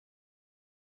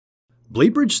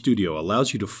BladeBridge Studio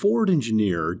allows you to forward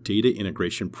engineer data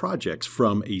integration projects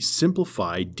from a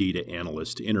simplified Data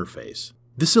Analyst interface.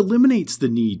 This eliminates the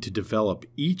need to develop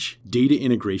each data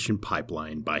integration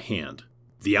pipeline by hand.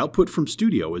 The output from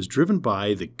Studio is driven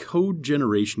by the code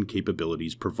generation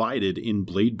capabilities provided in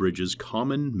BladeBridge's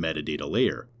common metadata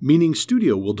layer, meaning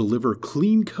Studio will deliver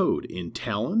clean code in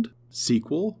Talend,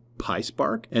 SQL,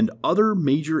 PySpark, and other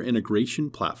major integration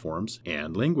platforms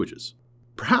and languages.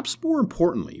 Perhaps more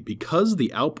importantly, because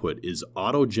the output is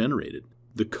auto-generated,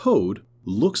 the code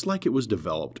looks like it was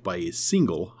developed by a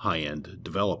single high-end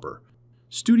developer.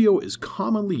 Studio is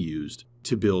commonly used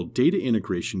to build data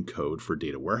integration code for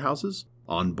data warehouses,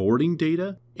 onboarding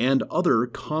data, and other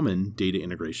common data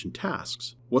integration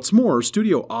tasks. What's more,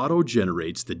 Studio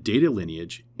auto-generates the data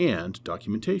lineage and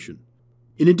documentation.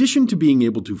 In addition to being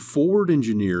able to forward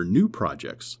engineer new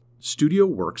projects, Studio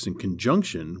works in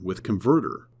conjunction with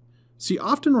Converter. See,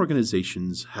 often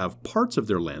organizations have parts of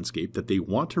their landscape that they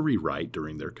want to rewrite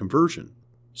during their conversion.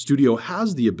 Studio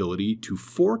has the ability to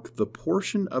fork the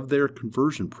portion of their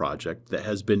conversion project that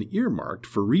has been earmarked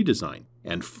for redesign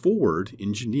and forward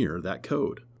engineer that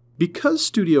code. Because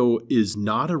Studio is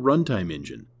not a runtime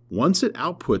engine, once it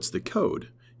outputs the code,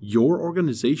 your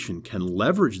organization can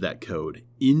leverage that code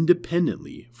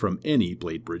independently from any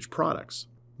BladeBridge products.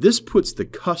 This puts the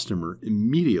customer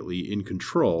immediately in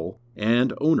control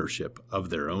and ownership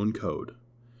of their own code.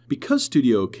 Because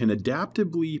Studio can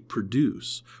adaptively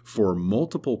produce for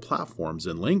multiple platforms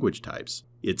and language types,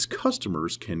 its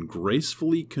customers can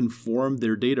gracefully conform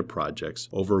their data projects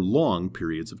over long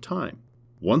periods of time.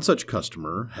 One such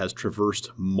customer has traversed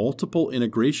multiple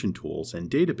integration tools and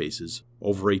databases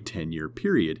over a 10-year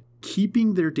period,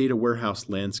 keeping their data warehouse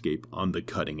landscape on the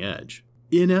cutting edge.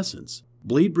 In essence,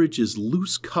 BladeBridge is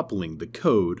loose coupling the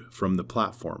code from the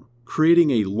platform, creating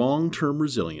a long-term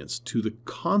resilience to the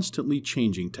constantly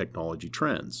changing technology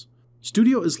trends.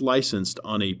 Studio is licensed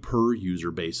on a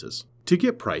per-user basis. To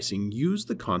get pricing, use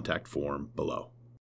the contact form below.